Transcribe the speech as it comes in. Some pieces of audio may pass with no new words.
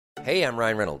Hey, I'm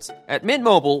Ryan Reynolds. At Mint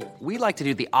Mobile, we like to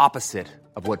do the opposite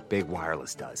of what Big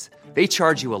Wireless does. They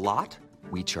charge you a lot,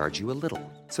 we charge you a little.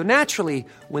 So naturally,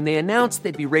 when they announced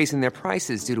they'd be raising their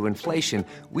prices due to inflation,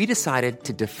 we decided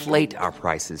to deflate our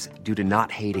prices due to not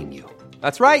hating you.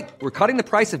 That's right. We're cutting the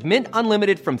price of Mint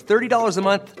Unlimited from $30 a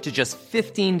month to just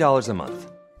 $15 a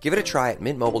month. Give it a try at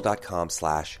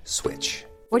mintmobile.com/switch.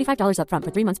 $45 up front for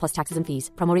 3 months plus taxes and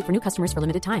fees. Promo rate for new customers for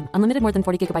limited time. Unlimited more than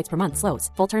 40 gigabytes per month. Slows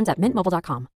full terms at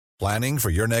mintmobile.com. Planning for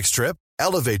your next trip?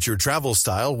 Elevate your travel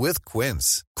style with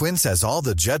Quince. Quince has all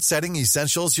the jet-setting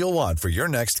essentials you'll want for your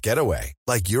next getaway,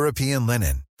 like European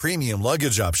linen, premium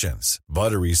luggage options,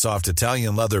 buttery soft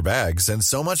Italian leather bags, and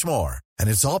so much more. And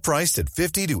it's all priced at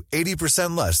 50 to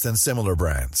 80% less than similar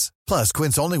brands. Plus,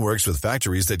 Quince only works with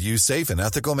factories that use safe and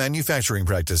ethical manufacturing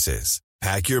practices.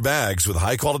 Pack your bags with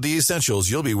high-quality essentials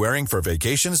you'll be wearing for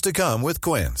vacations to come with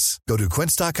Quince. Go to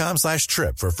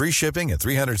quince.com/trip for free shipping and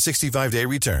 365-day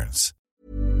returns.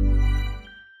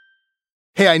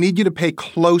 Hey, I need you to pay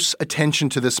close attention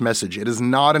to this message. It is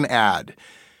not an ad.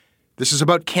 This is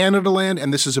about Canadaland,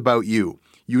 and this is about you.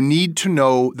 You need to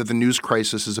know that the news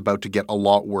crisis is about to get a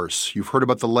lot worse. You've heard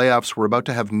about the layoffs. We're about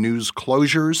to have news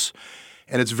closures.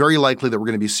 And it's very likely that we're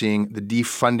going to be seeing the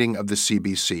defunding of the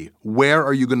CBC. Where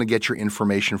are you going to get your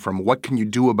information from? What can you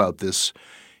do about this?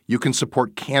 You can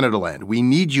support Canadaland. We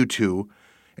need you to.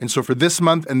 And so for this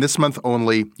month and this month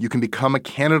only, you can become a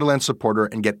Canadaland supporter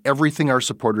and get everything our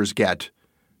supporters get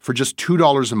for just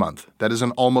 $2 a month. That is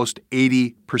an almost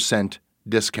 80%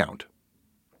 discount.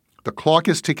 The clock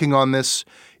is ticking on this.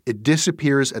 It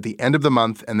disappears at the end of the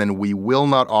month, and then we will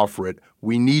not offer it.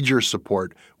 We need your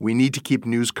support. We need to keep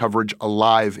news coverage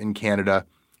alive in Canada.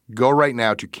 Go right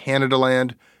now to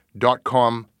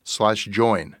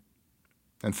canadaland.com/join.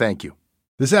 And thank you.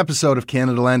 This episode of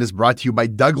Canadaland is brought to you by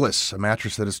Douglas, a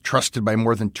mattress that is trusted by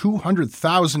more than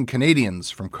 200,000 Canadians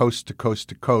from coast to coast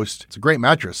to coast. It's a great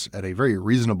mattress at a very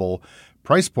reasonable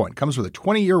price point. Comes with a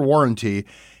 20-year warranty.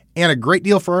 And a great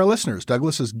deal for our listeners.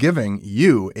 Douglas is giving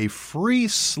you a free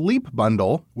sleep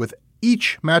bundle with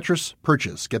each mattress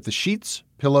purchase. Get the sheets,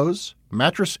 pillows,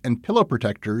 mattress, and pillow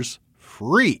protectors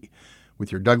free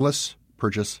with your Douglas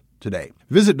purchase today.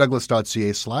 Visit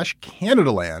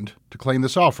douglas.ca/Canadaland to claim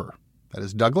this offer. That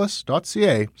is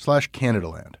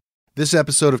douglas.ca/Canadaland. This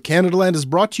episode of Canadaland is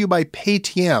brought to you by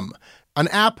Paytm, an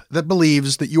app that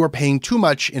believes that you are paying too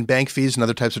much in bank fees and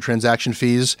other types of transaction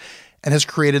fees and has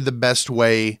created the best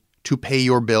way to pay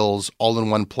your bills all in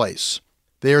one place.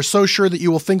 They are so sure that you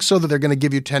will think so that they're going to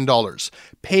give you $10.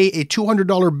 Pay a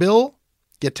 $200 bill,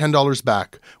 get $10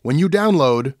 back when you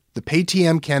download the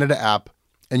Paytm Canada app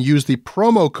and use the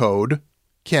promo code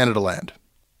Canadaland.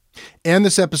 And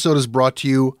this episode is brought to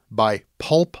you by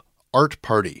Pulp Art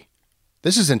Party.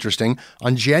 This is interesting.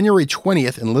 On January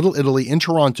 20th in Little Italy in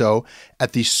Toronto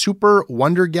at the Super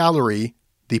Wonder Gallery,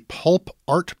 the Pulp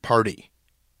Art Party.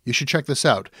 You should check this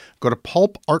out. Go to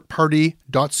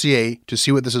pulpartparty.ca to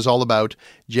see what this is all about.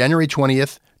 January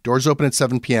 20th, doors open at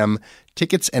 7 p.m.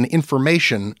 Tickets and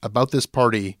information about this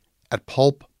party at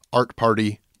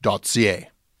pulpartparty.ca.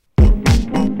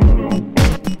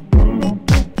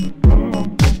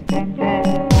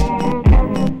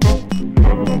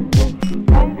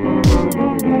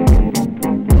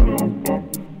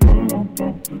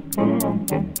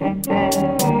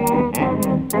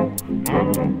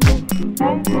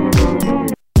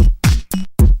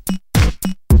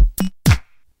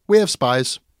 We have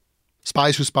spies.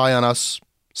 Spies who spy on us,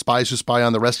 spies who spy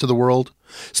on the rest of the world,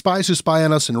 spies who spy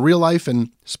on us in real life, and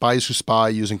spies who spy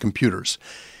using computers.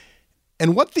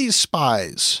 And what these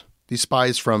spies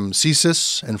from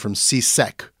CSIS and from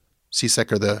CSEC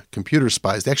are the computer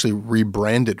spies. They actually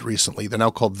rebranded recently. They're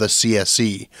now called the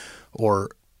CSE, or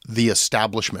the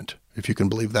establishment, if you can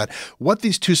believe that. What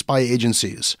these two spy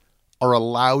agencies are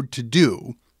allowed to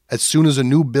do as soon as a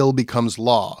new bill becomes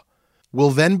law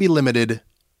will then be limited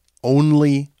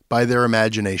only by their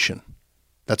imagination.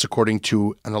 That's according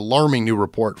to an alarming new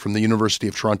report from the University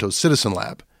of Toronto's Citizen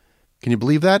Lab. Can you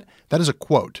believe that? That is a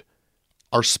quote.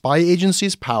 Our spy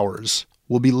agencies' powers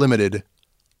will be limited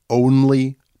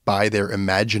only by their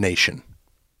imagination.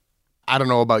 I don't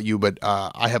know about you, but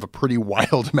I have a pretty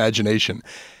wild imagination.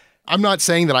 I'm not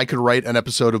saying that I could write an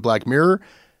episode of Black Mirror,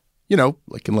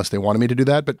 unless they wanted me to do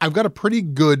that. But I've got a pretty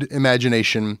good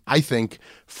imagination, I think,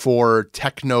 for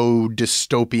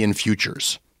techno-dystopian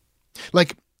futures.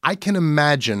 I can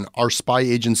imagine our spy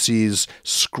agencies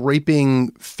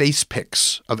scraping face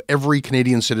pics of every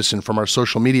Canadian citizen from our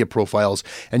social media profiles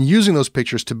and using those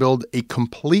pictures to build a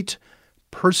complete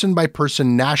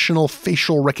person-by-person national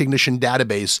facial recognition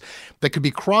database that could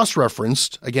be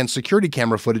cross-referenced against security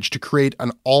camera footage to create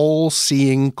an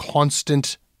all-seeing,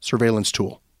 constant surveillance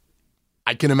tool.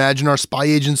 I can imagine our spy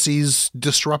agencies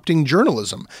disrupting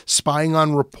journalism, spying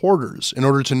on reporters in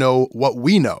order to know what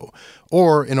we know,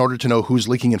 or in order to know who's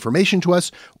leaking information to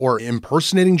us, or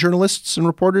impersonating journalists and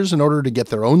reporters in order to get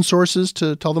their own sources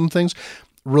to tell them things,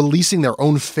 releasing their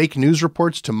own fake news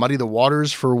reports to muddy the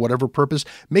waters for whatever purpose,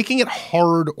 making it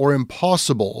hard or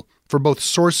impossible for both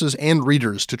sources and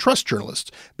readers to trust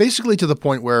journalists, basically to the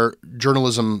point where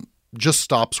journalism just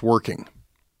stops working.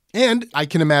 And I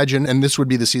can imagine, and this would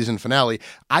be the season finale,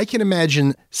 I can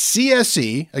imagine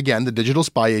CSE, again, the digital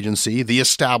spy agency, the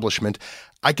establishment,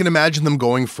 I can imagine them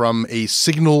going from a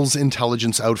signals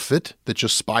intelligence outfit that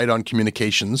just spied on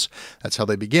communications, that's how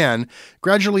they began,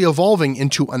 gradually evolving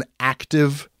into an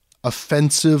active,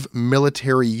 offensive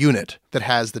military unit that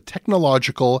has the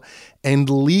technological and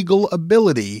legal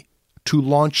ability to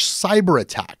launch cyber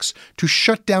attacks, to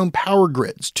shut down power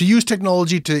grids, to use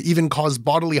technology to even cause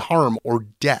bodily harm or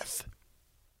death.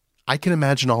 I can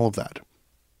imagine all of that.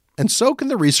 And so can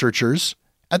the researchers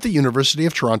at the University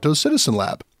of Toronto's Citizen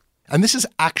Lab. And this is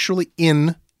actually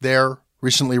in their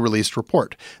recently released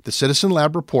report. The Citizen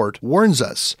Lab report warns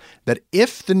us that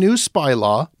if the new spy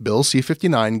law, Bill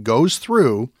C-59, goes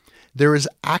through, there is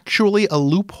actually a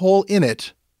loophole in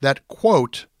it that,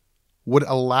 quote, would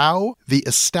allow the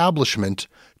establishment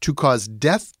to cause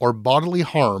death or bodily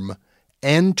harm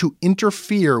and to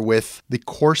interfere with the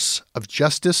course of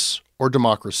justice or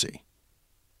democracy.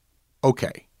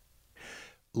 Okay.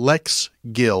 Lex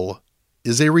Gill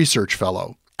is a research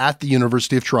fellow at the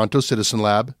University of Toronto Citizen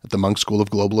Lab at the Munk School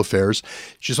of Global Affairs.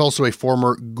 She's also a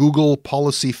former Google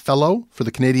Policy Fellow for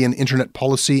the Canadian Internet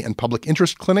Policy and Public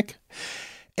Interest Clinic.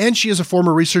 And she is a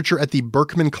former researcher at the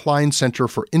Berkman Klein Center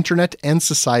for Internet and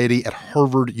Society at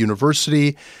Harvard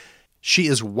University. She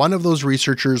is one of those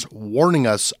researchers warning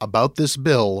us about this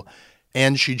bill,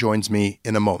 and she joins me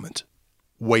in a moment.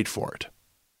 Wait for it.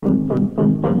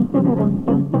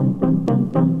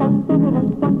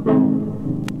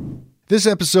 This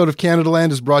episode of Canada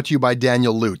Land is brought to you by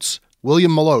Daniel Lutz,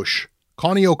 William Maloche,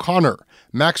 Connie O'Connor,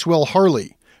 Maxwell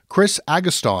Harley, Chris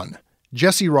Agoston,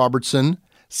 Jesse Robertson,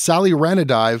 Sally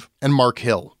Ranadive, and Mark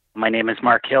Hill. My name is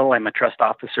Mark Hill. I'm a trust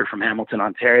officer from Hamilton,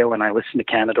 Ontario, and I listen to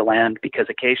Canada Land because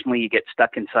occasionally you get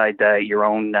stuck inside your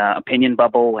own opinion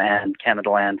bubble, and Canada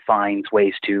Land finds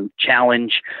ways to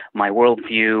challenge my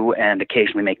worldview and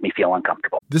occasionally make me feel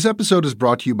uncomfortable. This episode is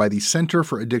brought to you by the Center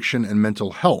for Addiction and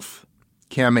Mental Health,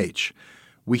 CAMH.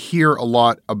 We hear a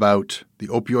lot about the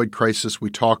opioid crisis. We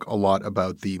talk a lot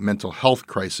about the mental health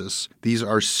crisis. These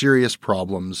are serious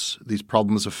problems. These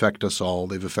problems affect us all.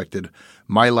 They've affected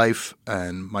my life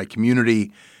and my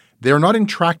community. They are not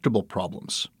intractable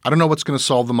problems. I don't know what's going to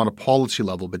solve them on a policy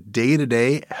level, but day to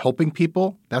day, helping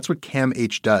people, that's what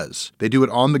CAMH does. They do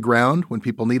it on the ground when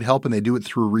people need help, and they do it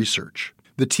through research.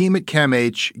 The team at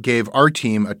CAMH gave our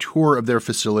team a tour of their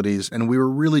facilities, and we were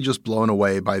really just blown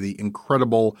away by the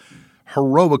incredible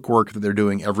heroic work that they're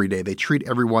doing every day. They treat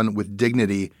everyone with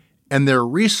dignity, and their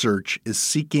research is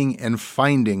seeking and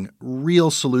finding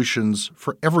real solutions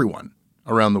for everyone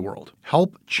around the world.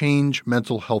 Help change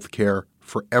mental health care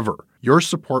forever. Your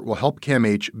support will help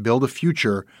CAMH build a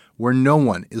future where no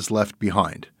one is left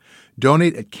behind.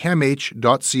 Donate at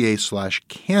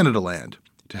camh.ca/Canadaland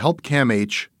to help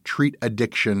CAMH treat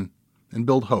addiction and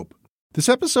build hope. This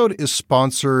episode is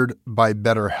sponsored by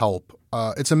BetterHelp.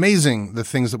 It's amazing the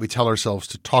things that we tell ourselves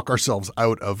to talk ourselves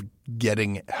out of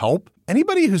getting help.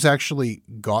 Anybody who's actually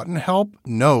gotten help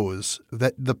knows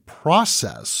that the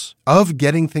process of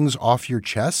getting things off your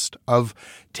chest, of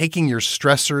taking your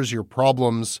stressors, your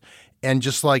problems, and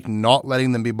just like not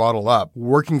letting them be bottled up,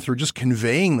 working through just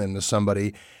conveying them to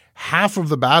somebody, half of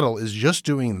the battle is just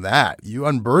doing that. You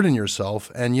unburden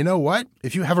yourself, and you know what?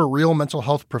 If you have a real mental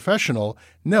health professional,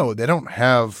 no, they don't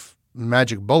have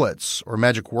magic bullets or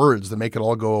magic words that make it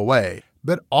all go away.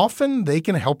 But often they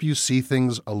can help you see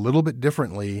things a little bit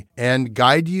differently and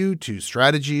guide you to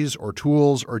strategies or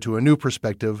tools or to a new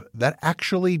perspective that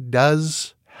actually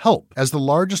does help. As the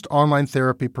largest online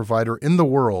therapy provider in the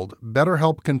world,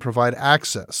 BetterHelp can provide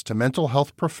access to mental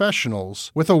health professionals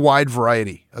with a wide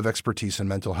variety of expertise in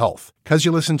mental health. Because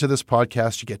you listen to this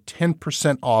podcast, you get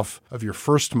 10% off of your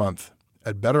first month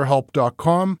at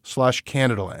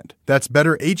betterhelp.com/Canadaland. That's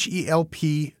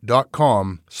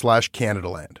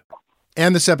betterhelp.com/Canadaland.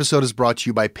 And this episode is brought to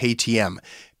you by Paytm.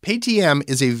 Paytm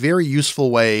is a very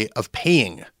useful way of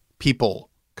paying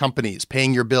people, companies,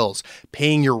 paying your bills,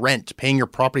 paying your rent, paying your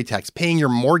property tax, paying your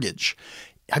mortgage.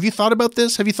 Have you thought about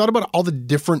this? Have you thought about all the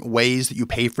different ways that you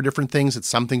pay for different things? It's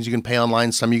some things you can pay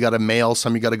online, some you got to mail,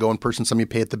 some you got to go in person, some you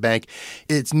pay at the bank.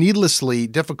 It's needlessly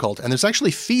difficult, and there's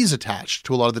actually fees attached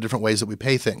to a lot of the different ways that we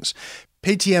pay things.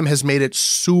 Paytm has made it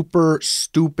super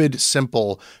stupid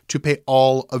simple to pay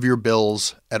all of your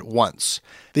bills at once.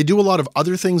 They do a lot of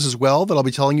other things as well that I'll be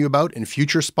telling you about in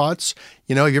future spots.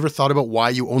 You know, have you ever thought about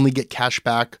why you only get cash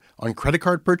back on credit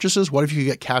card purchases? What if you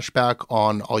get cash back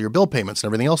on all your bill payments and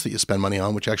everything else that you spend money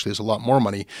on, which actually is a lot more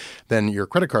money than your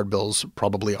credit card bills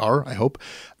probably are, I hope.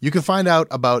 You can find out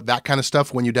about that kind of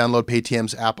stuff when you download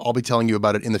Paytm's app. I'll be telling you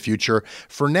about it in the future.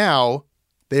 For now,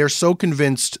 they are so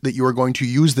convinced that you are going to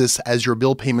use this as your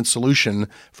bill payment solution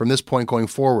from this point going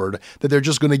forward that they're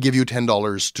just going to give you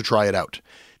 $10 to try it out.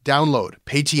 Download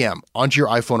Paytm onto your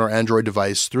iPhone or Android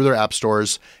device through their app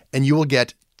stores, and you will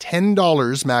get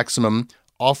 $10 maximum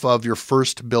off of your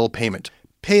first bill payment.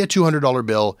 Pay a $200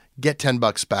 bill, get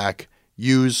 $10 back.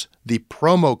 Use the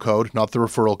promo code, not the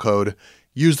referral code.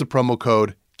 Use the promo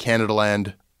code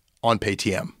CanadaLand on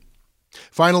Paytm.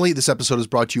 Finally, this episode is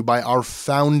brought to you by our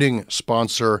founding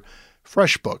sponsor,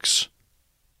 FreshBooks.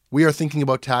 We are thinking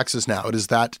about taxes now. It is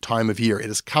that time of year. It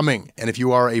is coming. And if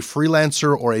you are a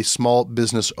freelancer or a small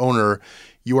business owner,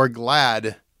 you are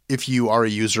glad if you are a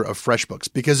user of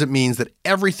FreshBooks, because it means that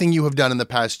everything you have done in the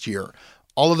past year,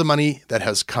 all of the money that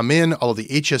has come in, all of the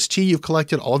HST you've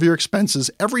collected, all of your expenses,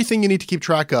 everything you need to keep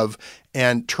track of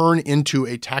and turn into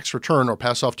a tax return or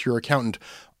pass off to your accountant,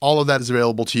 all of that is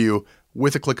available to you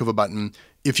with a click of a button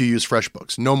if you use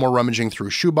FreshBooks. No more rummaging through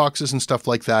shoeboxes and stuff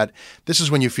like that. This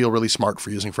is when you feel really smart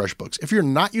for using FreshBooks. If you're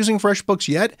not using FreshBooks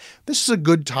yet, this is a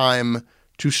good time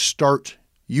to start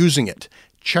using it.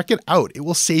 Check it out. It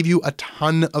will save you a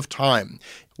ton of time.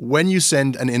 When you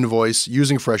send an invoice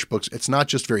using FreshBooks, it's not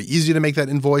just very easy to make that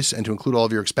invoice and to include all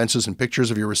of your expenses and pictures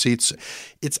of your receipts.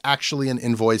 It's actually an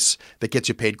invoice that gets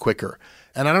you paid quicker.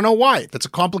 And I don't know why. That's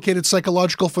a complicated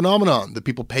psychological phenomenon that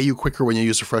people pay you quicker when you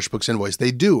use a FreshBooks invoice.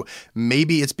 They do.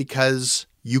 Maybe it's because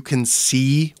you can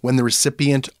see when the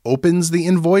recipient opens the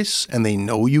invoice and they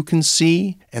know you can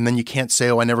see, and then you can't say,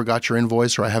 oh, I never got your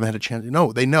invoice or I haven't had a chance.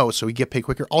 No, they know, so you get paid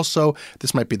quicker. Also,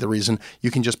 this might be the reason you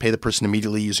can just pay the person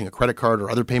immediately using a credit card or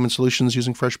other payment solutions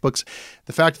using FreshBooks.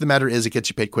 The fact of the matter is it gets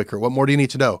you paid quicker. What more do you need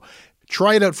to know?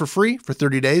 Try it out for free for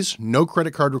 30 days. No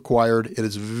credit card required. It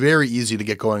is very easy to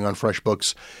get going on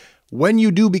FreshBooks. When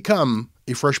you do become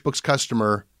a FreshBooks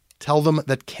customer, tell them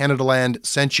that CanadaLand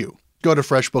sent you. Go to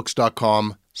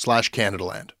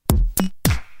freshbooks.com/CanadaLand.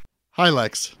 Hi,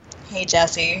 Lex. Hey,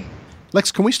 Jesse.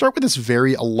 Lex, can we start with this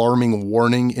very alarming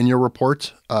warning in your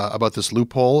report about this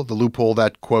loophole? The loophole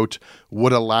that, quote,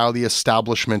 would allow the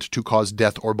establishment to cause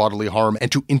death or bodily harm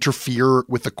and to interfere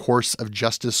with the course of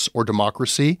justice or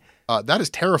democracy. That is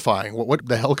terrifying. What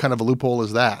the hell kind of a loophole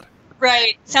is that?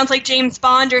 Right. Sounds like James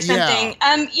Bond or something.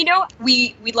 Yeah.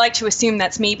 We'd like to assume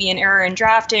that's maybe an error in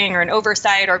drafting or an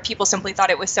oversight, or people simply thought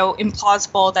it was so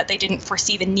implausible that they didn't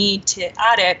foresee the need to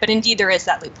add it. But indeed, there is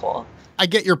that loophole. I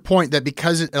get your point that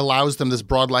because it allows them this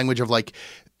broad language of like,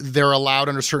 they're allowed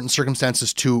under certain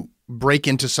circumstances to break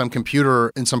into some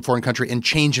computer in some foreign country and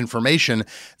change information,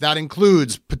 that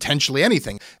includes potentially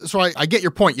anything. So I get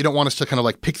your point. You don't want us to kind of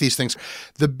like pick these things.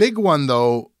 The big one,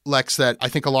 though, Lex, that I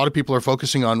think a lot of people are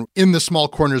focusing on in the small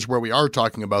corners where we are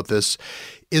talking about this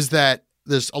is that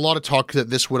there's a lot of talk that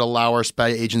this would allow our spy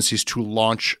agencies to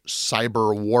launch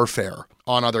cyber warfare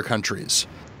on other countries.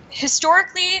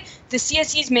 Historically, the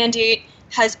CSE's mandate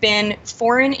has been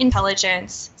foreign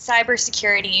intelligence,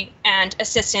 cybersecurity, and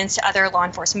assistance to other law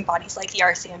enforcement bodies like the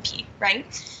RCMP, right?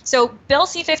 So Bill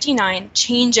C-59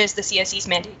 changes the CSE's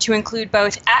mandate to include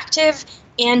both active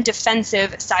and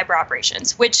defensive cyber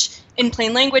operations, which in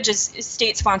plain language is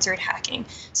state-sponsored hacking.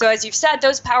 So as you've said,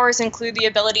 those powers include the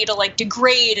ability to like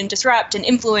degrade and disrupt and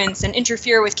influence and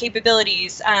interfere with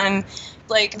capabilities,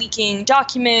 like leaking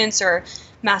documents or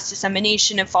mass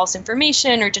dissemination of false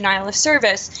information or denial of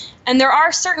service. And there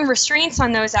are certain restraints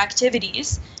on those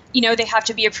activities. They have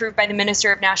to be approved by the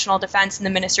Minister of National Defense and the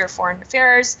Minister of Foreign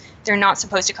Affairs. They're not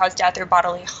supposed to cause death or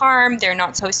bodily harm. They're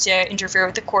not supposed to interfere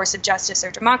with the course of justice or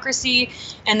democracy.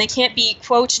 And they can't be,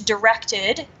 quote,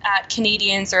 directed at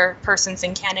Canadians or persons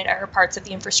in Canada or parts of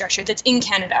the infrastructure that's in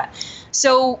Canada.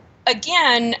 So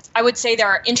again, I would say there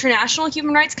are international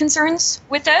human rights concerns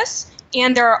with this.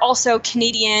 And there are also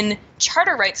Canadian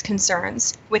charter rights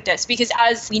concerns with this, because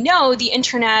as we know, the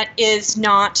internet is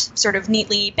not sort of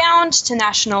neatly bound to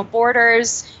national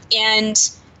borders. And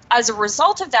as a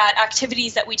result of that,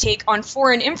 activities that we take on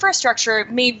foreign infrastructure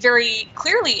may very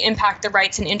clearly impact the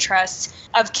rights and interests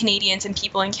of Canadians and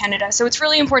people in Canada. So it's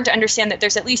really important to understand that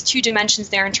there's at least two dimensions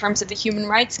there in terms of the human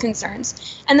rights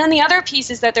concerns. And then the other piece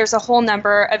is that there's a whole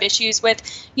number of issues with,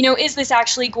 is this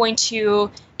actually going to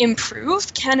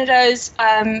improve Canada's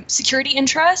security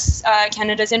interests,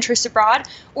 Canada's interests abroad,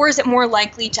 or is it more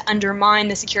likely to undermine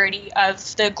the security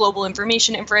of the global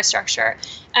information infrastructure?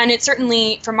 And it's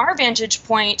certainly, from our vantage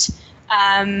point,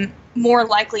 more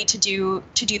likely to do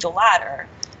the latter.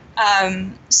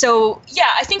 So yeah,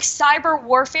 I think cyber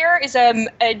warfare is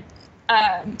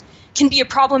can be a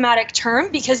problematic term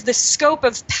because the scope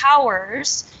of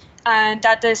powers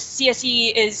that the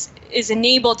CSE is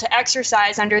enabled to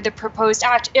exercise under the proposed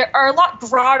act are a lot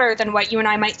broader than what you and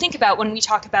I might think about when we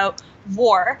talk about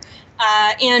war.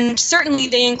 And certainly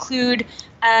they include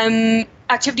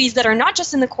activities that are not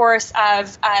just in the course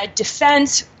of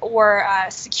defense or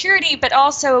security, but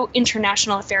also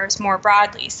international affairs more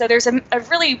broadly. So there's a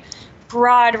really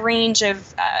broad range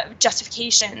of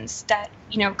justifications that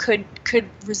could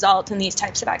result in these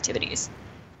types of activities.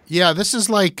 Yeah, this is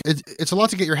like, it's a lot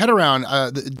to get your head around.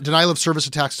 The denial of service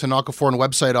attacks to knock a foreign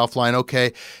website offline,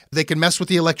 okay. They can mess with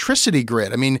the electricity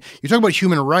grid. I mean, you talk about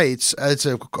human rights, it's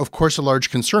of course a large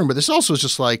concern, but this also is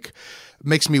just like,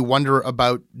 makes me wonder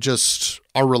about just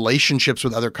our relationships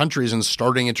with other countries and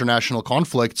starting international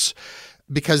conflicts,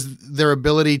 because their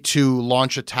ability to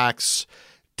launch attacks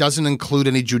doesn't include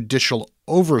any judicial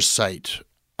oversight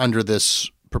under this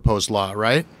proposed law,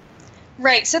 right?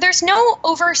 Right. So there's no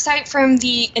oversight from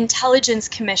the Intelligence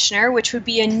Commissioner, which would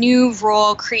be a new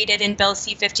role created in Bill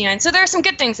C-59. So there are some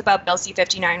good things about Bill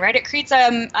C-59, right? It creates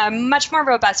a much more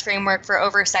robust framework for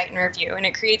oversight and review, and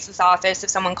it creates this office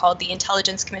of someone called the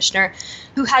Intelligence Commissioner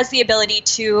who has the ability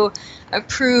to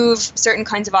approve certain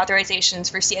kinds of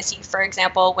authorizations for CSE, for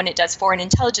example, when it does foreign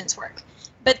intelligence work.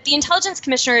 But the Intelligence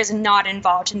Commissioner is not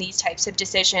involved in these types of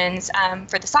decisions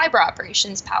for the cyber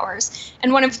operations powers.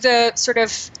 And one of the sort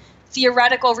of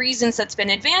theoretical reasons that's been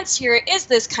advanced here is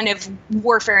this kind of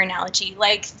warfare analogy,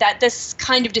 like that this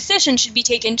kind of decision should be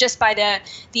taken just by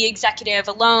the executive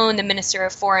alone. The Minister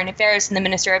of Foreign Affairs and the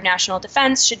Minister of National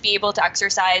Defense should be able to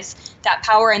exercise that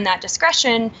power and that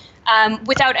discretion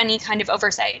without any kind of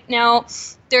oversight. Now,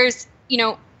 there's,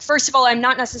 first of all, I'm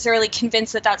not necessarily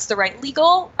convinced that that's the right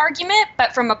legal argument,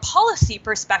 but from a policy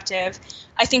perspective,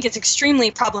 I think it's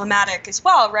extremely problematic as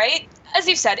well, right? As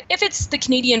you've said, if it's the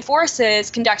Canadian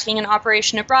forces conducting an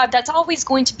operation abroad, that's always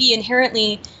going to be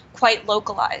inherently quite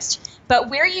localized. But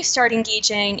where you start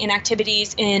engaging in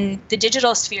activities in the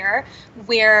digital sphere,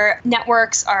 where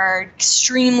networks are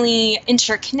extremely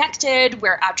interconnected,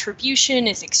 where attribution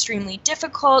is extremely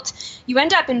difficult, you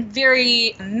end up in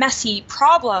very messy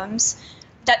problems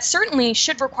that certainly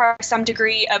should require some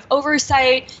degree of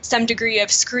oversight, some degree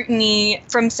of scrutiny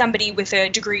from somebody with a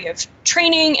degree of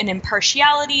training and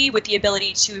impartiality, with the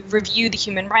ability to review the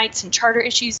human rights and charter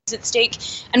issues at stake.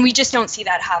 And we just don't see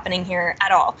that happening here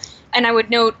at all. And I would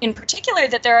note in particular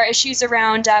that there are issues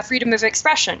around freedom of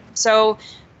expression. So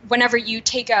whenever you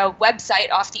take a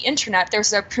website off the internet,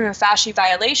 there's a prima facie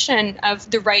violation of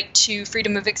the right to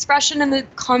freedom of expression and the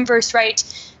converse right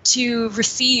to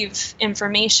receive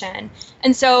information.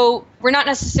 And so we're not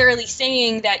necessarily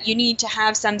saying that you need to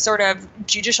have some sort of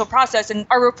judicial process, and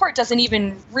our report doesn't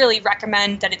even really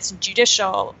recommend that it's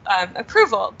judicial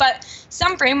approval, but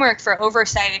some framework for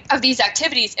oversight of these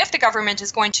activities, if the government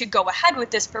is going to go ahead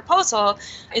with this proposal,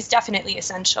 is definitely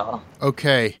essential.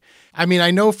 Okay. I mean,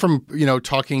 I know from,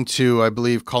 talking to, I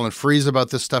believe, Colin Freeze about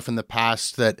this stuff in the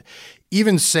past, that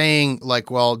even saying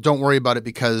like, well, don't worry about it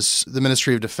because the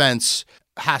Ministry of Defense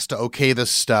has to okay this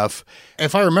stuff.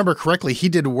 If I remember correctly, he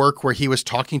did work where he was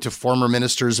talking to former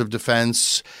ministers of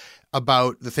defense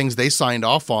about the things they signed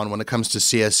off on when it comes to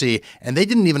CSE, and they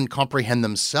didn't even comprehend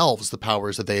themselves the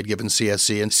powers that they had given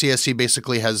CSE. And CSE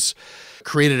basically has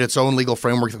created its own legal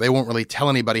framework that they won't really tell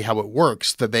anybody how it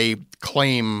works, that they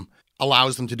claim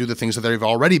allows them to do the things that they've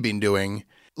already been doing.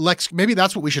 Lex, maybe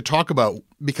that's what we should talk about,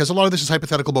 because a lot of this is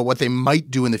hypothetical about what they might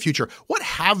do in the future. What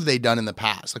have they done in the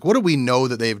past? Like, what do we know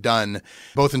that they've done,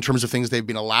 both in terms of things they've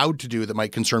been allowed to do that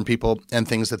might concern people and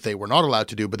things that they were not allowed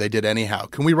to do, but they did anyhow?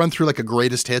 Can we run through like a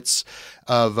greatest hits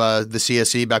of the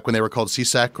CSE back when they were called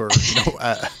CSEC or,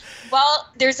 Well,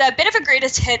 there's a bit of a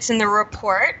greatest hits in the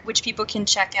report, which people can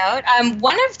check out.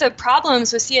 One of the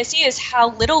problems with CSE is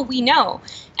how little we know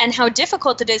and how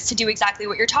difficult it is to do exactly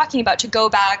what you're talking about, to go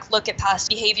back, look at past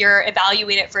behavior,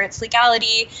 evaluate it for its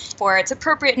legality, for its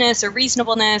appropriateness or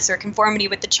reasonableness or conformity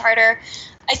with the charter.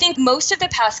 I think most of the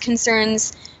past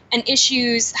concerns and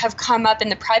issues have come up in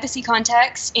the privacy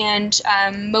context, and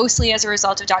mostly as a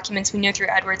result of documents we know through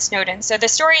Edward Snowden. So the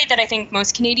story that I think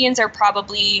most Canadians are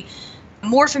probably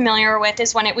more familiar with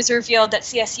is when it was revealed that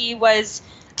CSE was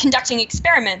conducting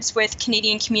experiments with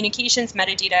Canadian communications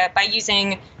metadata by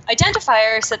using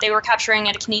identifiers that they were capturing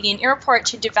at a Canadian airport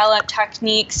to develop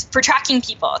techniques for tracking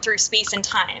people through space and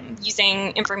time,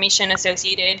 using information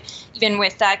associated even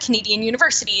with Canadian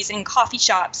universities and coffee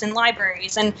shops and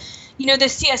libraries. And, the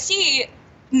CSC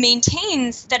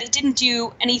maintains that it didn't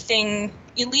do anything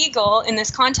illegal in this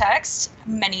context.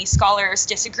 Many scholars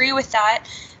disagree with that.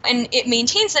 And it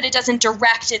maintains that it doesn't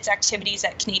direct its activities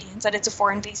at Canadians, that it's a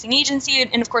foreign-facing agency.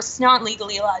 And of course, it's not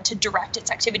legally allowed to direct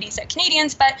its activities at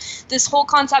Canadians. But this whole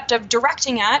concept of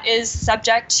directing at is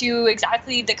subject to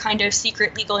exactly the kind of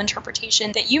secret legal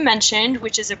interpretation that you mentioned,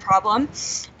 which is a problem.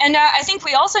 And I think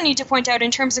we also need to point out in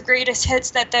terms of greatest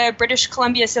hits that the British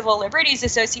Columbia Civil Liberties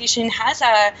Association has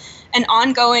an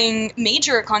ongoing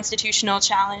major constitutional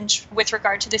challenge with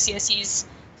regard to the CSC's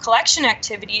collection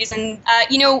activities. And,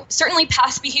 certainly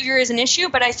past behavior is an issue,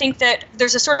 but I think that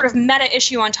there's a sort of meta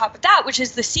issue on top of that, which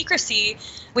is the secrecy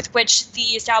with which the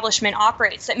establishment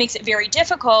operates that makes it very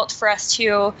difficult for us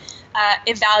to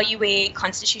evaluate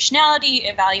constitutionality,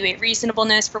 evaluate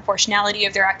reasonableness, proportionality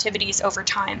of their activities over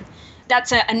time.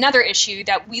 That's another issue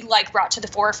that we brought to the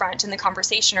forefront in the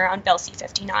conversation around Bill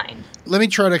C-59. Let me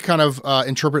try to kind of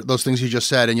interpret those things you just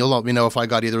said, and you'll let me know if I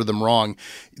got either of them wrong.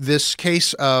 This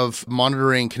case of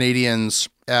monitoring Canadians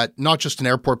at not just an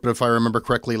airport, but if I remember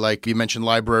correctly, like you mentioned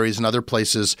libraries and other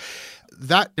places,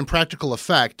 that in practical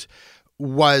effect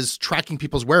was tracking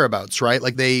people's whereabouts, right?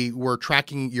 Like they were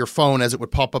tracking your phone as it would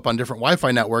pop up on different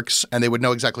Wi-Fi networks, and they would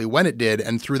know exactly when it did.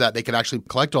 And through that, they could actually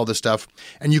collect all this stuff.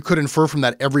 And you could infer from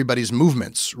that everybody's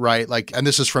movements, right? And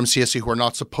this is from CSC, who are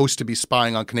not supposed to be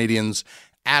spying on Canadians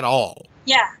at all.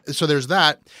 Yeah. So there's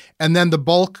that. And then the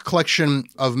bulk collection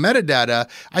of metadata,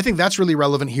 I think that's really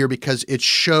relevant here because it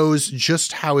shows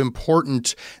just how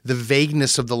important the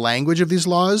vagueness of the language of these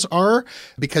laws are,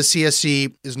 because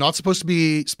CSC is not supposed to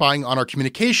be spying on our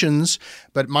communications,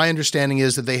 but my understanding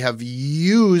is that they have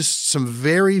used some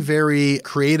very, very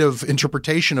creative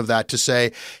interpretation of that to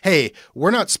say, hey, we're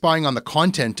not spying on the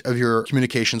content of your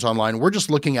communications online. We're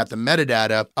just looking at the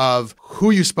metadata of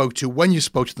who you spoke to, when you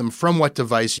spoke to them, from what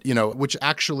device, which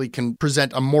actually can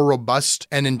present a more robust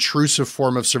and intrusive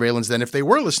form of surveillance than if they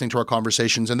were listening to our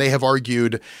conversations. And they have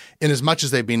argued, in as much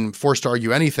as they've been forced to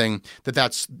argue anything, that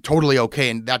that's totally okay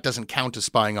and that doesn't count as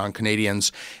spying on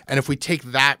Canadians. And if we take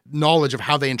that knowledge of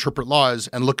how they interpret laws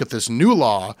and look at this new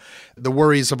law, the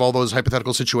worries of all those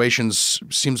hypothetical situations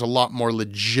seems a lot more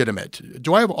legitimate.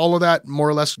 Do I have all of that more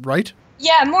or less right?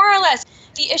 Yeah, more or less.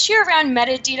 The issue around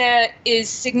metadata is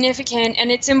significant,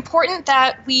 and it's important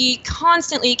that we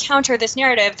constantly counter this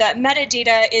narrative that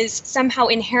metadata is somehow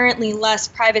inherently less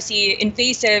privacy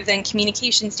invasive than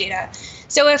communications data.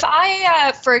 So if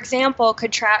I, for example,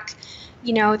 could track,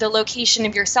 the location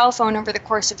of your cell phone over the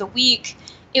course of the week,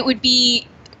 it would be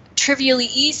trivially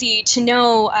easy to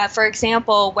know, for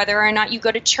example, whether or not you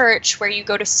go to church, where you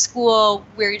go to school,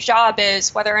 where your job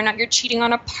is, whether or not you're cheating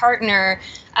on a partner,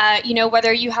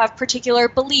 whether you have particular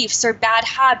beliefs or bad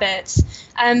habits.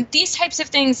 These types of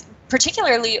things,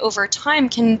 particularly over time,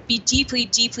 can be deeply,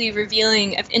 deeply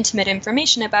revealing of intimate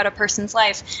information about a person's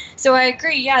life. So I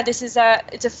agree, yeah, it's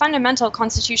a fundamental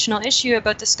constitutional issue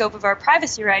about the scope of our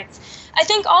privacy rights. I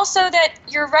think also that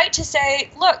you're right to say,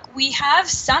 look, we have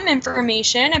some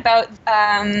information about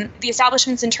the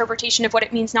establishment's interpretation of what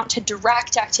it means not to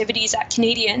direct activities at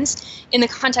Canadians in the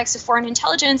context of foreign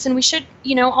intelligence, and we should,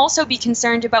 also be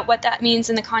concerned about what that means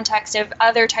in the context of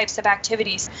other types of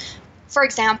activities. For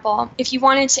example, if you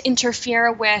wanted to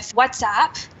interfere with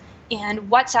WhatsApp and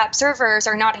WhatsApp servers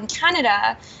are not in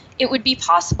Canada, it would be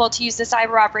possible to use the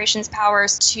cyber operations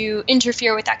powers to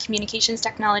interfere with that communications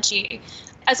technology,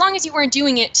 as long as you weren't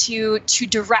doing it to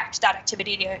direct that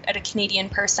activity at a Canadian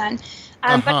person.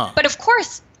 But of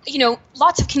course,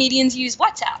 lots of Canadians use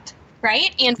WhatsApp,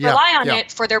 right? And rely on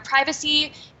it for their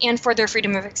privacy and for their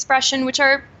freedom of expression, which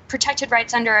are protected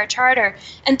rights under our charter,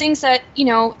 and things that,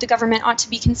 the government ought to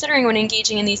be considering when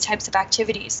engaging in these types of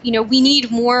activities. We need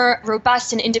more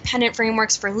robust and independent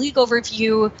frameworks for legal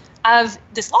review of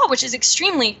this law, which is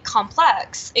extremely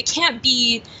complex. It can't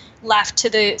be left to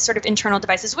the sort of internal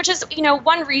devices, which is,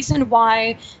 one reason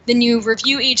why the new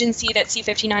review agency that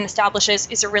C-59 establishes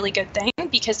is a really good thing,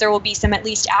 because there will be some at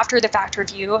least after the fact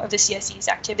review of the CSC's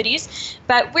activities.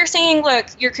 But we're saying, look,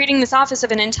 you're creating this office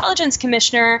of an intelligence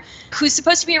commissioner who's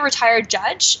supposed to be a retired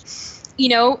judge.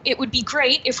 It would be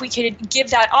great if we could give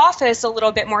that office a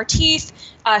little bit more teeth,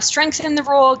 strengthen the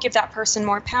role, give that person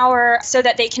more power so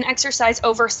that they can exercise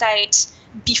oversight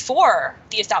before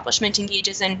the establishment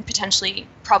engages in potentially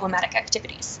problematic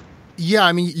activities.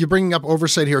 Yeah, you're bringing up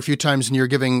oversight here a few times and you're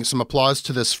giving some applause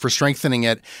to this for strengthening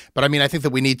it. But I think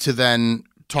that we need to then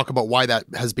talk about why that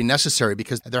has been necessary,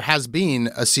 because there has been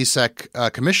a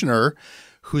CSEC commissioner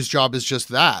whose job is just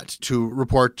that, to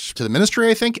report to the ministry,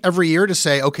 I think, every year to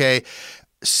say, okay,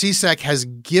 CSEC has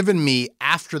given me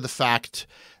after the fact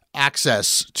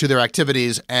access to their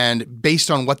activities, and based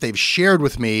on what they've shared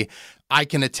with me, I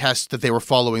can attest that they were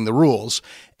following the rules.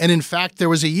 And in fact, there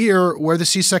was a year where the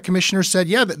CSEC commissioner said,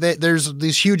 yeah, there's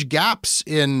these huge gaps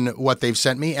in what they've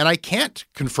sent me, and I can't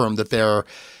confirm that they're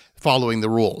following the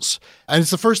rules. And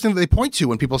it's the first thing that they point to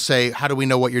when people say, how do we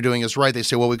know what you're doing is right? They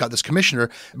say, well, we've got this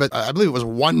commissioner. But I believe it was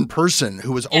one person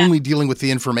who was only dealing with the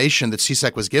information that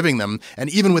CSEC was giving them. And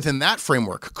even within that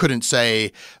framework, couldn't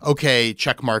say, okay,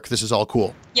 check mark, this is all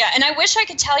cool. Yeah, and I wish I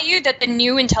could tell you that the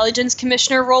new intelligence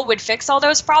commissioner role would fix all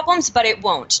those problems, but it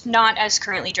won't, not as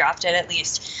currently drafted at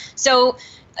least. So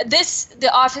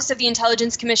the Office of the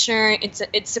Intelligence Commissioner,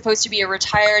 it's supposed to be a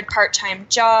retired part-time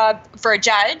job for a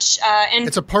judge. And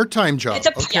it's a part-time job.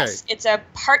 Yes, it's a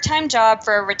part-time job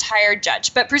for a retired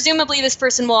judge. But presumably this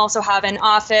person will also have an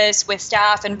office with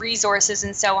staff and resources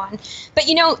and so on. But,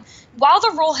 while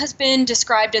the role has been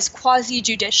described as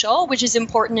quasi-judicial, which is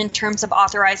important in terms of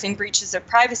authorizing breaches of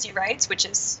privacy rights, which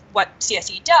is what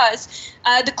CSE does,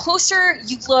 the closer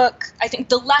you look, I think,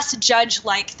 the less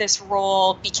judge-like this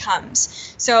role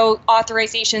becomes. So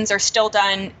authorizations are still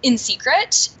done in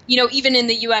secret. Even in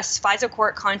the U.S. FISA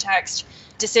court context,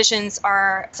 decisions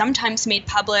are sometimes made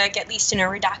public, at least in a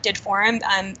redacted form.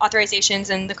 Authorizations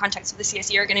in the context of the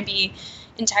CSE are going to be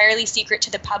entirely secret to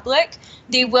the public.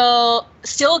 They will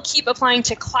still keep applying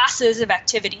to classes of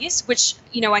activities, which,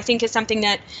 I think is something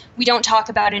that we don't talk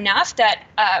about enough, that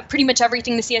pretty much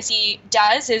everything the CSE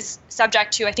does is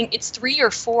subject to, I think it's 3 or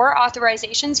 4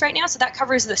 authorizations right now. So that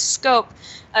covers the scope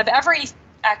of every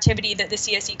activity that the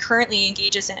CSE currently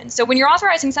engages in. So when you're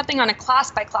authorizing something on a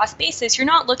class-by-class basis, you're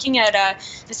not looking at a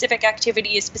specific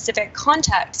activity, a specific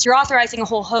context. You're authorizing a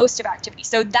whole host of activities.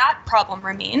 So that problem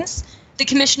remains. The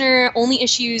commissioner only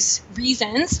issues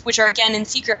reasons, which are again in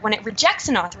secret, when it rejects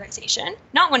an authorization,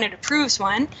 not when it approves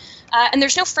one. And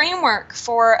there's no framework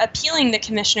for appealing the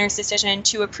commissioner's decision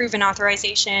to approve an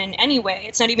authorization anyway.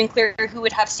 It's not even clear who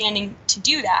would have standing to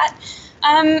do that.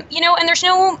 And there's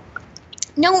no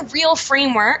real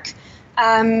framework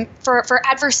for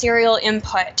adversarial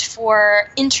input, for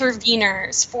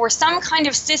interveners, for some kind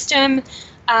of system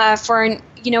for an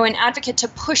advocate to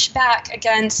push back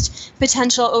against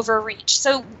potential overreach.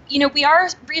 So, we are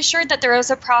reassured that there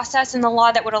is a process in the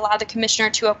law that would allow the commissioner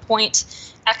to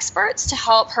appoint experts to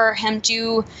help him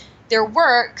do their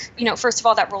work. First of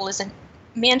all, that role isn't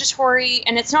mandatory,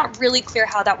 and it's not really clear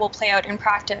how that will play out in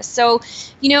practice. So,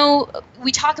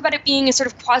 we talk about it being a sort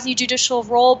of quasi-judicial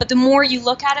role, but the more you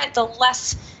look at it, the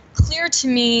less clear to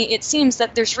me it seems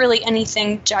that there's really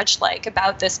anything judge-like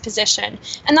about this position.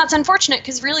 And that's unfortunate,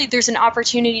 because really there's an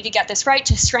opportunity to get this right,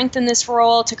 to strengthen this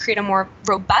role, to create a more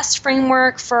robust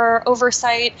framework for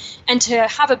oversight, and to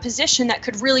have a position that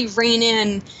could really rein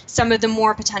in some of the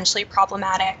more potentially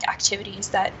problematic activities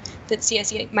that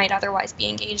CSE might otherwise be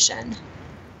engaged in.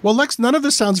 Well, Lex, none of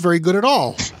this sounds very good at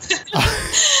all.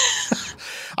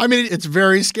 I mean, it's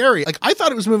very scary. I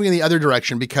thought it was moving in the other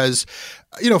direction because,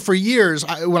 for years,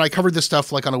 when I covered this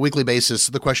stuff on a weekly basis,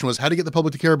 the question was how to get the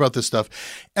public to care about this stuff.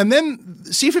 And then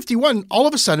C-51, all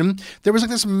of a sudden, there was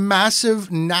this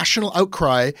massive national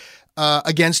outcry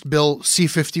against Bill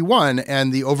C-51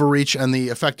 and the overreach and the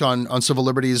effect on civil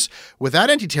liberties with that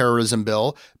anti-terrorism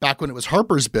bill back when it was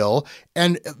Harper's bill.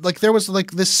 And there was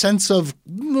this sense of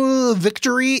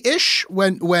victory-ish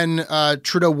when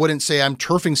Trudeau wouldn't say, I'm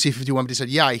turfing C-51, but he said,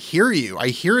 yeah, I hear you. I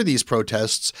hear these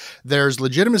protests. There's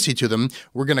legitimacy to them.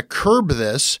 We're going to curb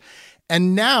this.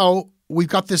 And now we've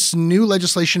got this new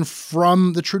legislation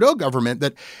from the Trudeau government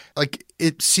that,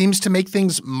 it seems to make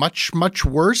things much, much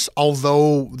worse,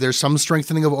 although there's some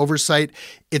strengthening of oversight.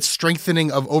 It's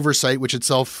strengthening of oversight, which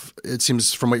itself, it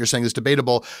seems from what you're saying, is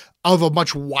debatable, of a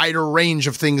much wider range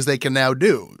of things they can now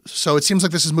do. So it seems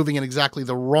like this is moving in exactly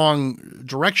the wrong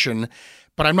direction,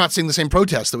 but I'm not seeing the same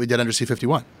protests that we did under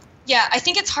C-51. Yeah, I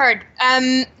think it's hard.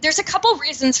 There's a couple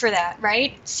reasons for that,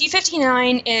 right?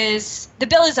 C-59 the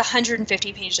bill is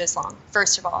 150 pages long,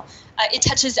 first of all. It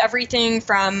touches everything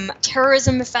from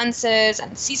terrorism offenses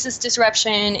and CSIS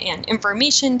disruption and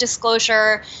information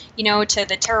disclosure, to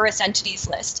the terrorist entities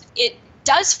list. It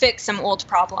does fix some old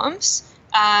problems.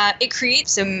 It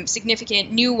creates some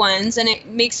significant new ones, and it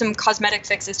makes some cosmetic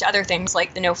fixes to other things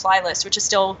like the no-fly list, which is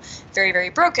still very, very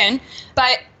broken.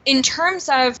 But in terms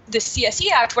of the CSE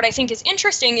Act, what I think is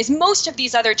interesting is most of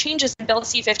these other changes in Bill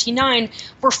C-59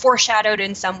 were foreshadowed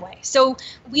in some way. So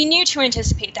we knew to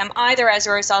anticipate them either as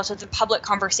a result of the public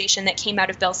conversation that came out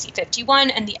of Bill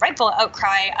C-51 and the rightful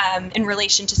outcry in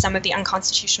relation to some of the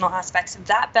unconstitutional aspects of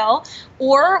that bill,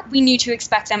 or we knew to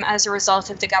expect them as a result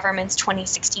of the government's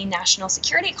 2016 national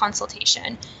security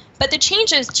consultation. But the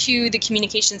changes to the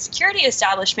communications security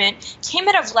establishment came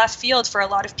out of left field for a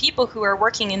lot of people who are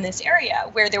working in this area,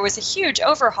 where there was a huge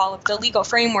overhaul of the legal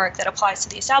framework that applies to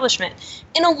the establishment.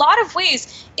 In a lot of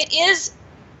ways, it is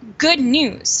good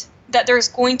news that there's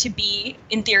going to be,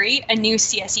 in theory, a new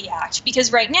CSE Act.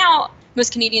 Because right now,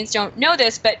 most Canadians don't know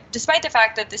this, but despite the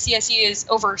fact that the CSE is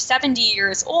over 70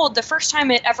 years old, the first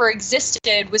time it ever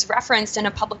existed, was referenced in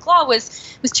a public law,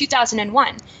 was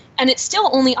 2001. And it still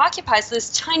only occupies this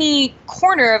tiny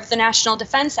corner of the National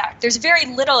Defense Act. There's very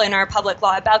little in our public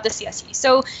law about the CSE.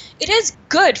 So it is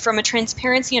good from a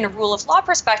transparency and a rule of law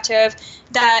perspective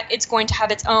that it's going to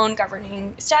have its own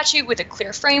governing statute with a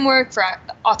clear framework for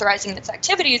authorizing its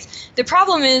activities. The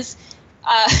problem is,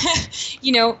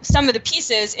 some of the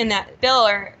pieces in that bill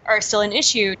are still an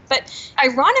issue. But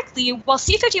ironically, while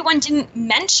C-51 didn't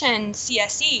mention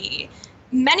CSE,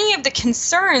 many of the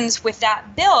concerns with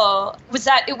that bill was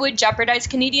that it would jeopardize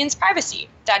Canadians' privacy,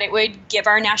 that it would give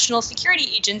our national security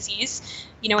agencies,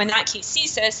 in that case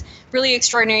CSIS, really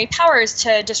extraordinary powers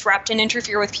to disrupt and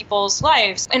interfere with people's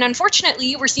lives. And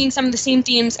unfortunately, we're seeing some of the same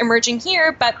themes emerging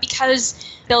here, but because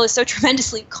the bill is so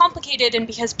tremendously complicated and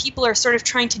because people are sort of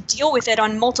trying to deal with it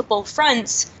on multiple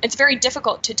fronts, it's very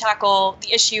difficult to tackle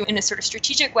the issue in a sort of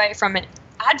strategic way from an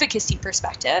advocacy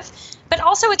perspective. But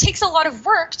also it takes a lot of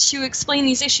work to explain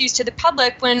these issues to the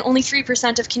public when only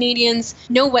 3% of Canadians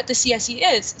know what the CSE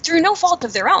is, through no fault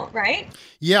of their own, right?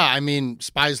 Yeah, I mean,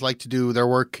 spies like to do their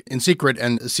work in secret,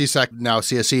 and CSEC, now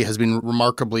CSE, has been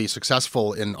remarkably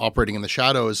successful in operating in the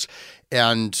shadows.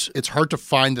 And it's hard to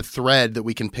find the thread that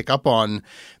we can pick up on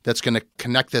that's going to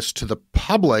connect this to the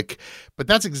public. But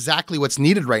that's exactly what's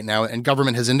needed right now. And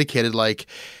government has indicated,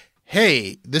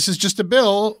 hey, this is just a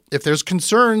bill. If there's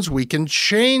concerns, we can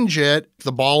change it.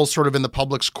 The ball's sort of in the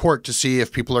public's court to see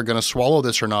if people are going to swallow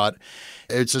this or not.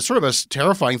 It's a sort of a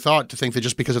terrifying thought to think that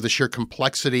just because of the sheer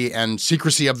complexity and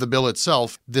secrecy of the bill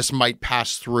itself, this might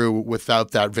pass through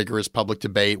without that vigorous public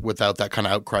debate, without that kind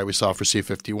of outcry we saw for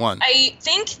C-51. I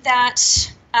think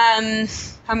that, how am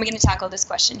I going to tackle this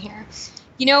question here?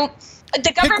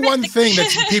 The government. Pick one thing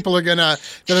that people are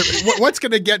what's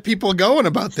going to get people going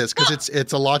about this? Because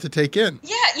it's a lot to take in.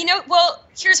 Yeah, well,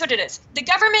 here's what it is. The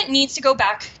government needs to go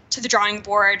back to the drawing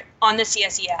board on the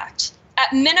CSE Act.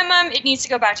 At minimum, it needs to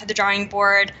go back to the drawing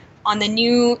board on the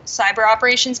new cyber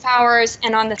operations powers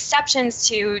and on the exceptions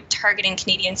to targeting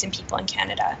Canadians and people in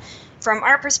Canada. From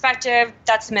our perspective,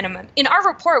 that's the minimum. In our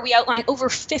report, we outline over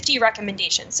 50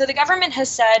 recommendations. So the government has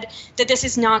said that this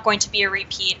is not going to be a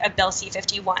repeat of Bill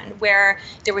C-51, where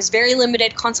there was very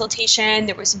limited consultation,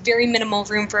 there was very minimal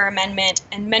room for amendment,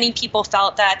 and many people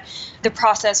felt that the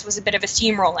process was a bit of a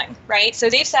steamrolling, right? So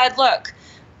they've said, look,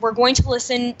 we're going to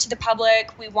listen to the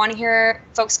public. We want to hear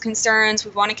folks' concerns. We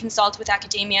want to consult with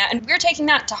academia. And we're taking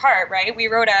that to heart, right? We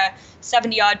wrote a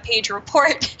 70-odd page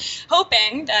report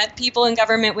hoping that people in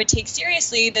government would take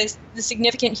seriously the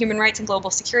significant human rights and global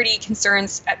security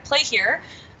concerns at play here.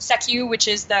 SECU, which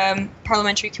is the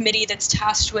parliamentary committee that's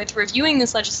tasked with reviewing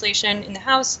this legislation in the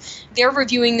House, they're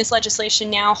reviewing this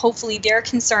legislation now. Hopefully they're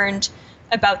concerned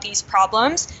about these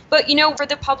problems. But, for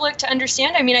the public to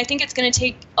understand, I think it's going to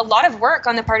take a lot of work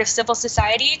on the part of civil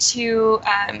society to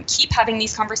keep having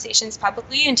these conversations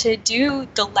publicly and to do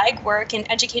the legwork in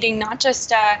educating not just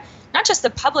the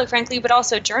public, frankly, but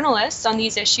also journalists on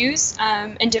these issues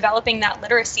and developing that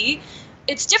literacy.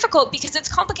 It's difficult because it's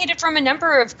complicated from a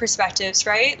number of perspectives,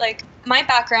 right? Like, my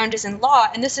background is in law,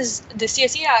 and the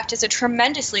CSE Act is a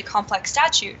tremendously complex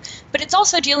statute, but it's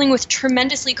also dealing with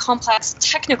tremendously complex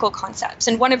technical concepts.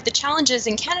 And one of the challenges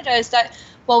in Canada is that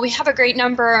while we have a great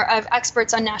number of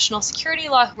experts on national security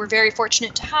law, we're very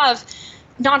fortunate to have,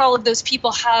 not all of those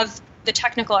people have the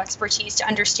technical expertise to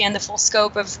understand the full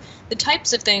scope of the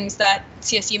types of things that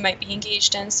CSE might be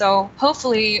engaged in. So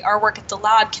hopefully our work at the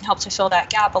lab can help to fill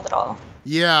that gap a little.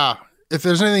 Yeah. If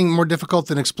there's anything more difficult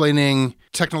than explaining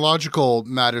technological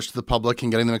matters to the public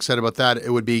and getting them excited about that, it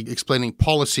would be explaining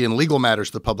policy and legal matters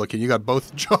to the public. And you got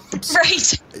both jobs.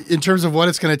 Right. In terms of what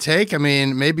it's going to take,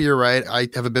 maybe you're right. I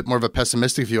have a bit more of a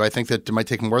pessimistic view. I think that it might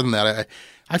take more than that.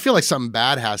 I feel like something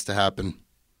bad has to happen.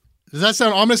 Does that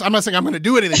sound ominous? I'm not saying I'm going to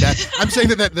do anything bad. I'm saying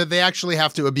that they actually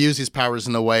have to abuse these powers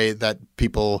in a way that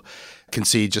people can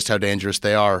see just how dangerous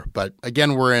they are. But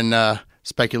again, we're in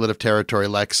speculative territory,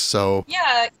 Lex. So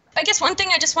yeah, I guess one thing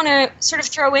I just want to sort of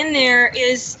throw in there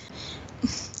is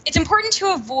it's important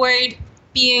to avoid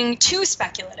being too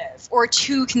speculative or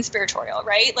too conspiratorial,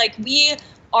 right? Like, we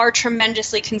are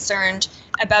tremendously concerned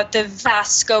about the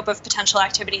vast scope of potential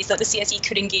activities that the CSE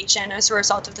could engage in as a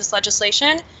result of this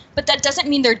legislation, but that doesn't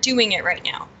mean they're doing it right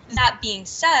now. That being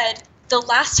said, the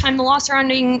last time the law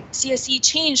surrounding CSE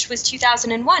changed was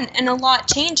 2001, and a lot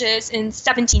changes in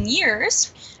 17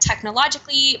 years,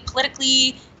 technologically,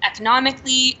 politically,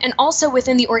 economically, and also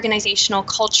within the organizational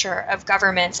culture of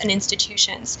governments and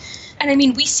institutions. And I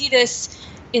mean, we see this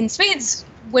in spades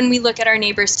when we look at our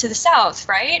neighbors to the south,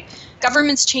 right?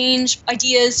 Governments change,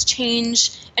 ideas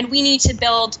change, and we need to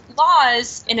build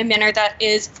laws in a manner that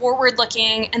is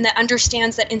forward-looking and that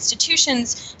understands that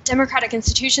institutions, democratic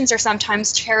institutions, are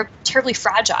sometimes terribly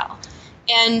fragile.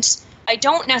 And I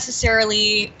don't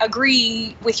necessarily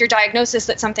agree with your diagnosis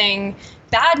that something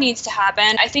bad needs to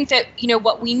happen. I think that,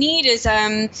 what we need is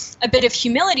a bit of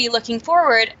humility looking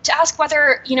forward to ask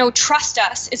whether, trust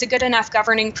us is a good enough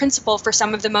governing principle for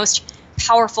some of the most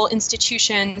powerful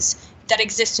institutions that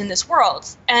exist in this world.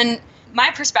 And my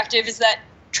perspective is that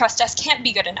trust us can't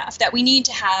be good enough, that we need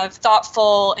to have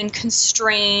thoughtful and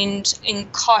constrained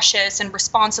and cautious and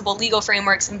responsible legal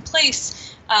frameworks in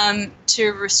place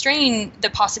to restrain the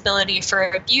possibility for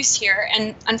abuse here.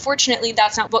 And unfortunately,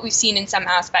 that's not what we've seen in some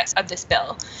aspects of this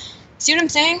bill. See what I'm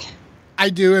saying? I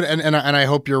do, and I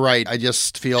hope you're right. I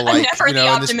just feel like I'm never the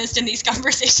optimist in these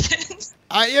conversations.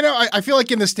 I feel like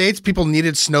in the States, people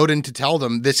needed Snowden to tell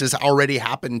them this has already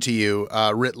happened to you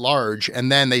writ large.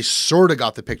 And then they sort of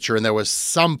got the picture and there was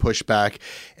some pushback.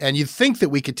 And you'd think that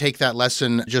we could take that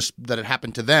lesson, just that it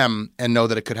happened to them, and know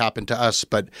that it could happen to us.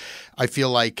 But I feel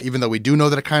like even though we do know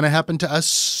that it kind of happened to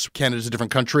us, Canada's a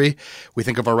different country. We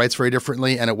think of our rights very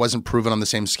differently, and it wasn't proven on the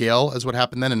same scale as what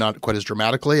happened then and not quite as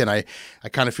dramatically. And I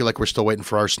kind of feel like we're still waiting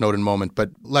for our Snowden moment. But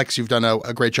Lex, you've done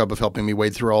a great job of helping me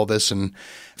wade through all this, and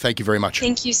thank you very much.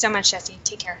 Thank you so much, Jesse.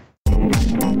 Take care.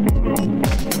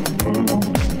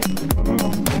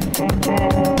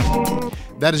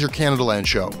 That is your Canadaland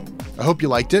show. I hope you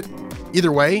liked it.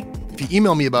 Either way, if you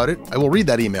email me about it, I will read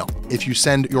that email if you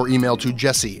send your email to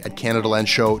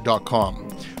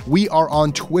jesse@canadalandshow.com. We are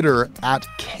on Twitter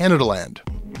 @Canadaland.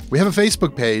 We have a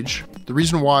Facebook page. The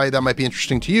reason why that might be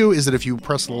interesting to you is that if you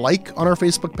press like on our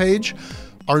Facebook page,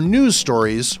 our news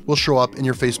stories will show up in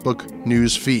your Facebook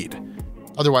news feed.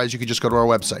 Otherwise, you could just go to our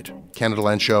website,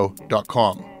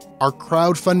 CanadaLandShow.com. Our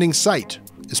crowdfunding site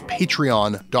is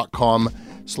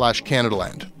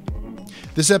patreon.com/Canadaland.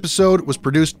 This episode was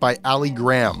produced by Ali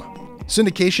Graham.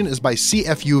 Syndication is by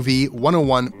CFUV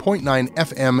 101.9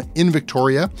 FM in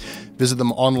Victoria. Visit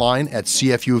them online at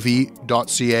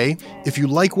cfuv.ca. If you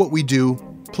like what we do,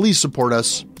 please support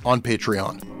us on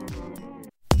Patreon.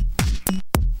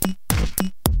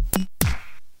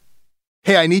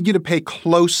 Hey, I need you to pay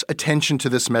close attention to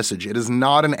this message. It is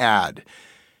not an ad.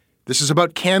 This is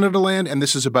about Canadaland, and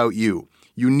this is about you.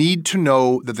 You need to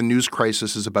know that the news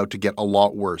crisis is about to get a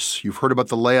lot worse. You've heard about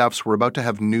the layoffs. We're about to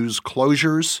have news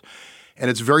closures, and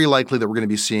it's very likely that we're going to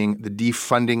be seeing the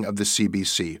defunding of the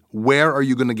CBC. Where are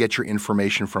you going to get your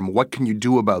information from? What can you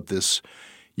do about this?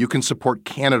 You can support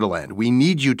Canadaland. We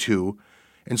need you to.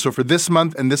 And so for this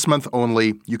month and this month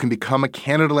only, you can become a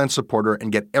Canadaland supporter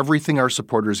and get everything our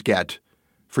supporters get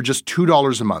for just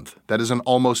 $2 a month. That is an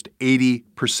almost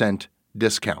 80%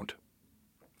 discount.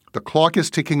 The clock is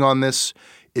ticking on this.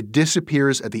 It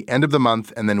disappears at the end of the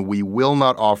month, and then we will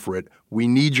not offer it. We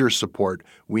need your support.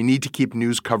 We need to keep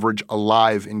news coverage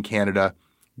alive in Canada.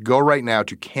 Go right now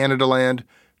to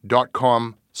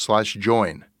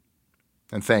canadaland.com/join.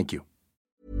 And thank you.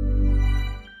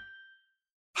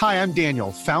 Hi, I'm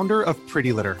Daniel, founder of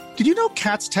Pretty Litter. Did you know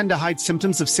cats tend to hide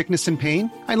symptoms of sickness and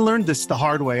pain? I learned this the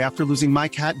hard way after losing my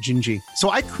cat, Gingy. So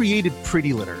I created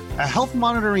Pretty Litter, a health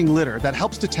monitoring litter that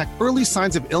helps detect early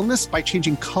signs of illness by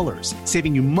changing colors,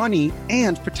 saving you money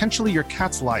and potentially your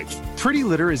cat's life. Pretty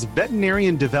Litter is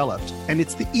veterinarian developed, and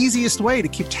it's the easiest way to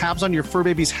keep tabs on your fur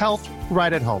baby's health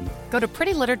right at home. Go to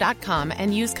prettylitter.com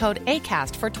and use code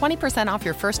ACAST for 20% off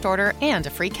your first order and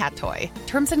a free cat toy.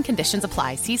 Terms and conditions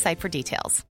apply. See site for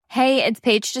details. Hey, it's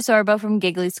Paige DeSorbo from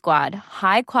Giggly Squad.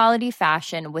 High quality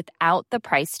fashion without the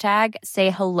price tag. Say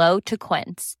hello to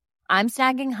Quince. I'm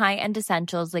snagging high-end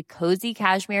essentials like cozy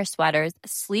cashmere sweaters,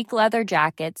 sleek leather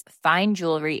jackets, fine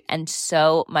jewelry, and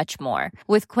so much more.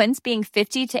 With Quince being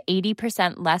 50 to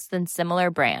 80% less than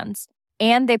similar brands.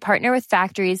 And they partner with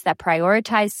factories that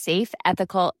prioritize safe,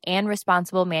 ethical, and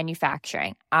responsible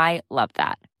manufacturing. I love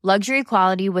that. Luxury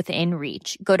quality within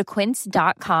reach. Go to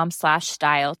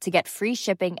quince.com/style to get free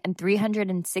shipping and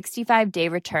 365-day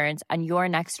returns on your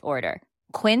next order.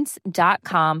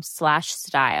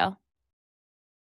 quince.com/style.